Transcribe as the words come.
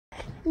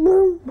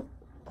Boom.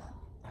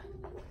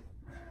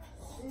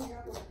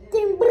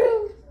 Ding,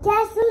 boom.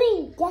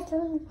 Gasoline,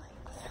 gasoline.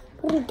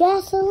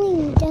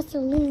 Gasoline,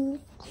 gasoline.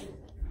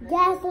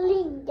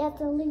 Gasoline,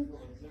 gasoline.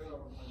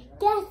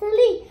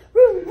 Gasoline.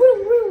 Room,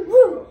 room, room,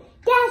 room.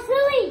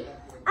 Gasoline.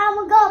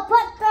 I'ma go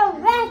put the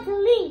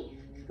gasoline.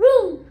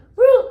 Room,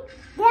 room.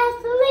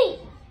 Gasoline.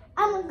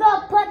 I'ma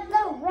go put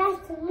the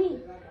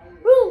gasoline.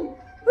 Room,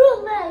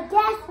 room,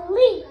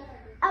 gasoline.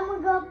 I'ma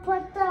go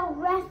put the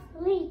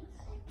gasoline.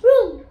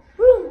 Room,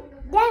 room,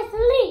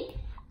 gasoline.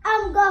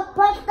 I'm gonna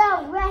put the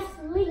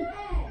gasoline.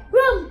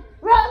 Room,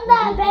 room,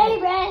 that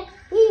baby.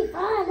 He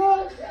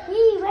funny.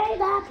 He ready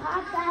to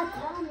pop that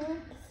tummy.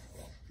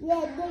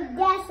 Yeah, the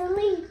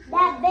gasoline.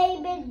 That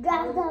baby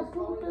got the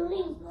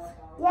poopeline.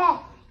 Yeah,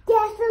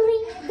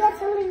 gasoline,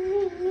 gasoline,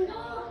 gasoline,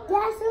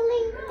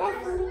 gasoline,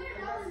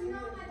 gasoline,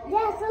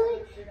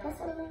 gasoline,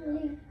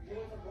 gasoline,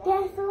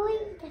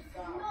 gasoline.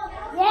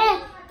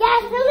 Yeah,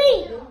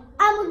 gasoline.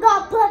 I'm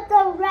gonna put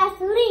the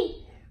gasoline.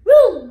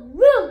 Room,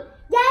 room,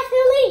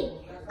 gasoline.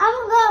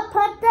 I'm gonna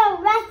put the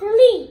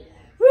gasoline.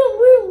 Room,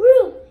 room,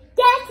 room,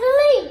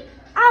 gasoline.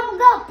 I'm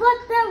gonna put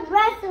the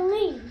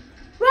gasoline.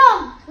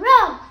 Room,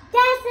 room,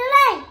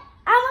 gasoline.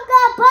 I'm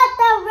gonna put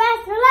the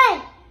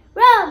gasoline.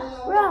 Room,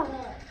 room.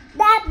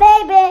 That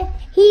baby,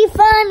 he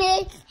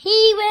funny.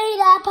 He ready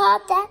to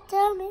pop that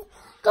tummy.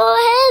 Go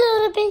ahead,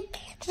 little bit.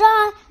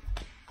 Try.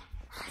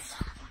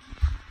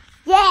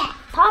 Yeah,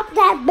 pop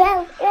that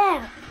bell.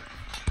 Yeah.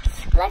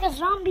 Like a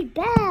zombie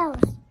bells.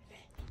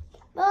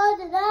 Load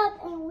it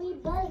up and we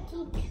better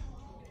keep.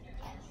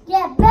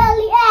 Yeah,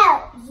 belly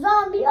out,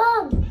 zombie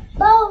arms,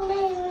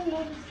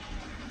 bowling.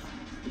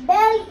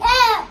 Belly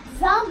out,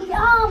 zombie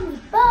arms,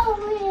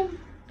 bowling.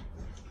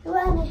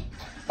 Running.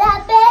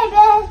 That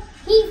baby,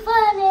 he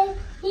funny.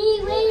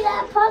 He ready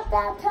to pop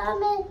that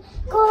tummy.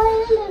 Go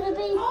ahead, little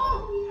bit.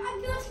 Oh,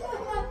 I just got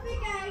my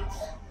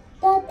pickaxe.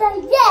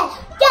 Yeah,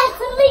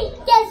 gasoline,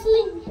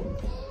 gasoline.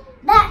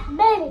 That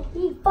baby,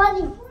 he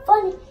funny,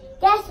 funny.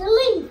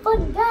 Gasoline,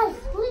 funny,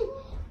 gasoline,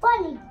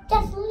 funny,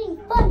 gasoline,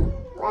 funny,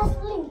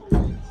 gasoline.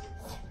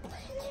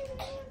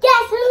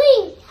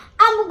 Gasoline,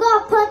 I'm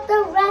gonna put the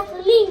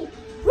gasoline.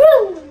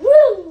 Room,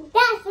 room,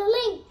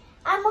 gasoline.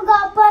 I'm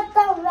gonna put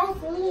the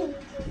gasoline.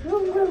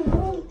 Room, room,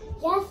 room,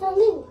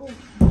 gasoline.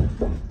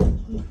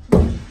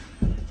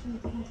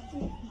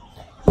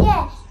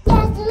 Yeah,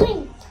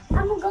 gasoline.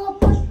 I'm gonna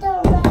put the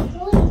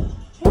gasoline.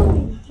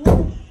 Room,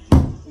 room.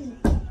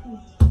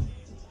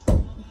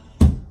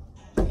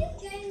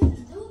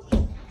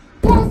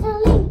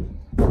 Gasoline.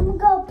 I'm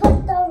gonna put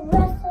the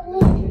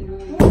gasoline.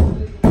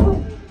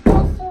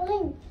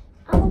 Gasoline.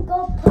 I'm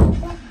gonna put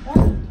the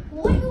gasoline.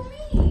 What do you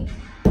mean?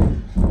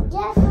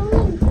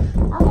 Gasoline.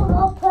 I'm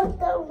gonna put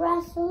the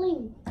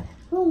gasoline.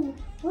 Room,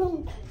 room,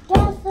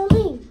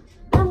 gasoline.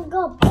 I'm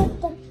gonna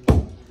put the.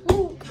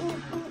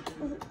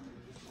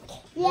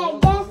 Yeah,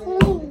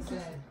 gasoline.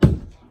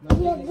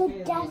 Yeah, the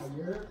gas.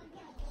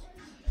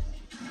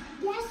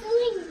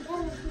 Gasoline.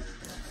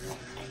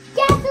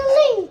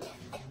 Gasoline.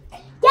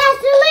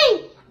 Gasoline.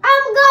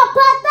 I'm gonna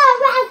put the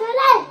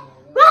gasoline.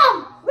 Rum,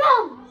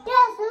 rum,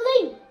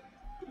 gasoline.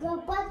 Go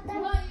put the. You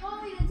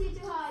want me to teach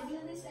you how I do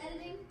this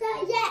editing?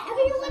 Yeah,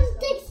 everyone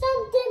take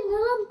something.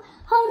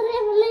 Hold it,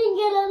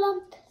 get a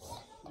lump.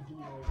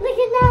 Look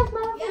at that,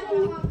 my Yeah, but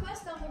I'm on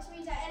custom, which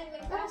means I edit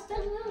with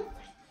custom.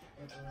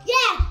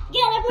 Yeah,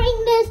 gotta bring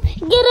this,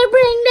 gotta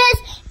bring this,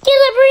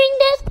 gotta bring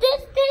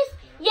this.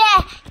 Yeah,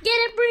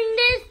 gotta bring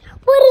this.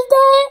 What is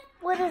that?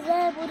 What is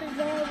that? What is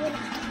that? What is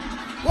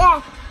that?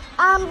 Yeah,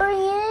 I'm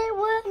bringing it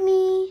with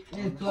me.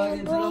 It's plugged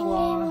into the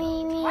wall.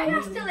 Why are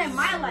you still in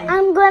my life?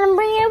 I'm gonna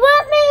bring it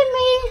with me.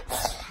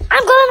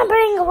 I'm gonna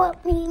bring it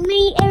with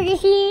me. If you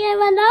see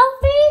him and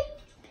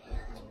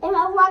am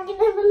I walking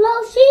in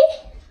below she?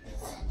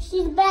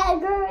 She's a bad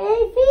girl,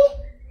 ain't she?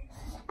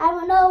 I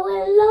don't know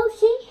where low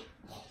she.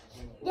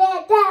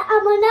 Yeah, that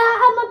I'm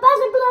about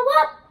to blow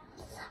up.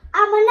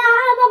 I'm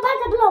about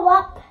to blow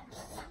up.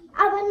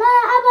 I'm about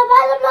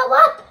to blow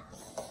up.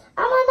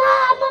 I'm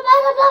about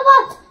to blow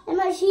up. Am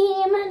I she?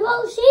 Am I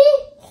low she?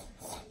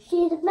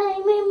 She's a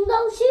baby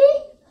low she.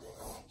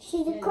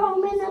 She's a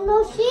chrome in the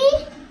low she.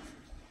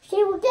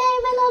 She will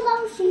game in the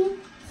low she.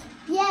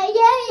 Yeah.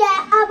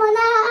 I'm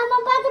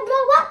about to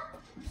blow up.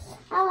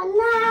 I'm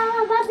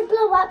about to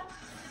blow up.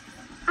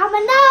 I'm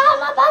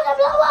about to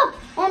blow up.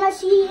 Am I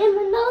she? Am I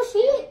low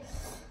she?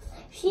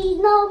 She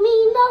know me,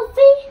 no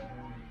fee.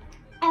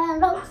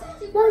 And I know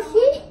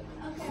she.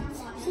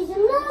 She's a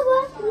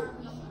lover.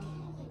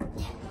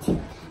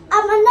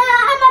 I'm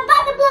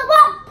about to blow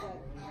up.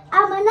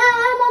 I'm about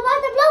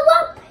to blow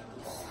up.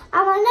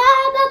 I'm about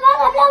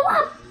to blow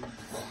up.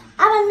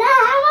 I'm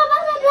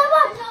about to blow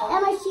up.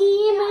 Am I she?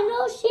 Am I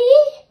no she?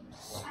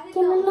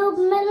 Give me no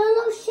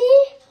mellow she.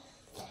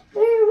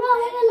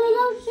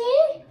 Mellow she.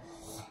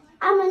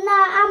 I'm about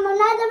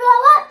to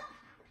blow up.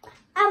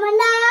 I'm about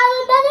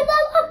to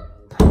blow up.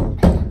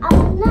 I'm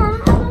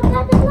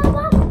about to blow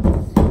up.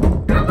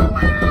 I'm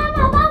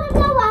about to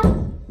blow up.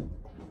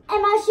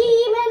 Am I she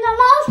in the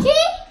low she?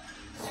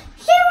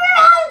 She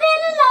runs in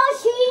the low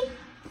she.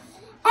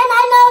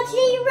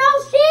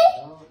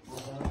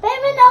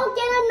 no,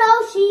 get a no,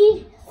 she.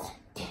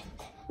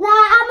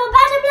 Nah, I'm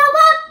about to blow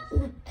up.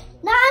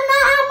 Nah,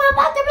 I'm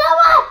about to blow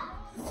up.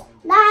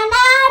 Nah,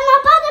 I'm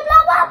about to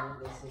blow up.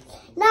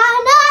 Nah,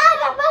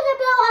 I'm about to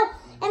blow up.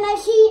 And a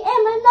she,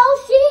 and a no,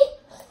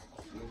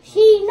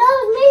 she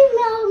knows me,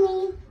 know me.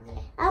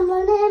 I'm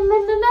gonna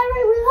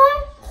marry with her.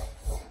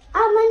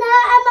 I'm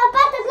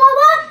about to blow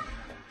up.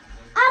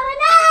 I'm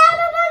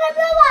about to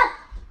blow up.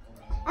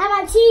 I'm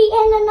a she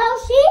and a no,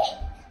 she.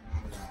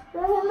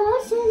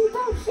 Lotion,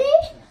 don't she?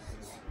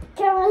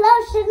 Carol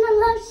lotion,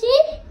 no, she.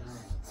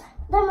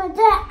 I'm about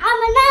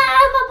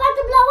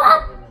to blow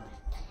up.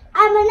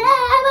 I'm about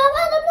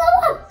to blow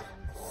up.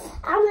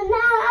 I'm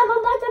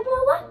about to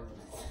blow up.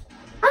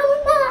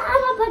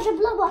 I'm about to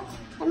blow up.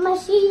 I'm a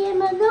she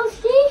and a no,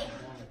 she.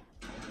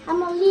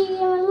 I'm a Lee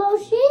and a low,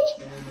 she.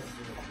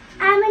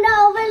 I'm an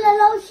over the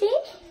low, she.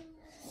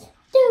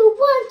 2,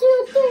 1,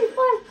 2, 3,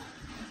 4.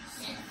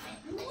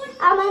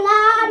 I'm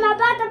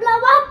about to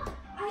blow up.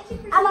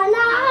 I'm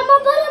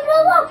about to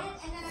blow up.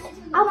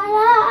 I'm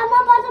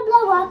about to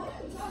blow up.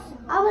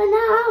 I'm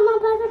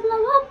about to blow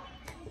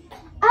up.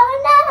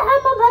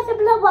 I'm about to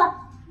blow up.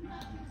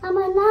 I'm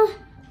about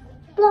to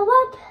blow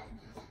up.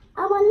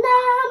 I'm about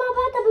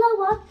to blow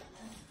up.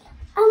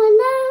 I'm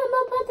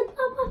about to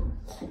blow up.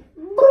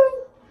 Boom.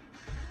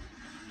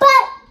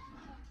 But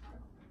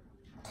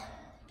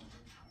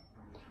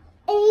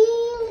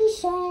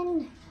Alicia.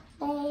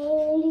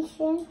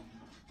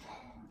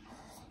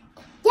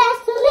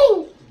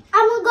 Gasoline.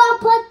 I'm gonna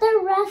put the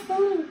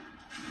wrestling.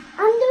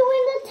 I'm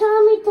doing the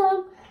Tommy Tom.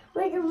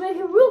 Wiggle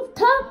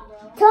rooftop.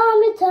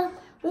 Tommy Tom.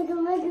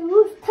 Wiggle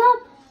rooftop.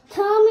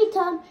 Tommy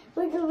Tom.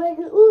 Wiggle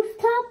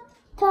rooftop.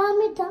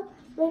 Tommy Tom.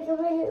 Wiggle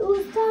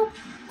rooftop.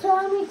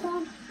 Tommy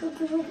Tom.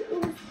 Wiggle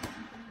rooftop.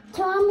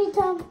 Tommy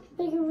Tom.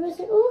 Wiggle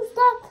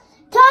rooftop.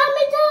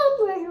 Tommy Tom.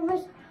 Wiggle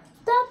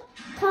rooftop.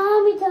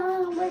 Tommy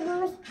Tom. Wiggle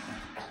rooftop.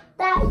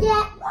 That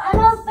yeah. I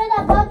don't feel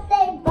a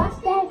birthday.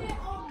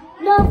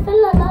 No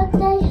feel a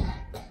birthday.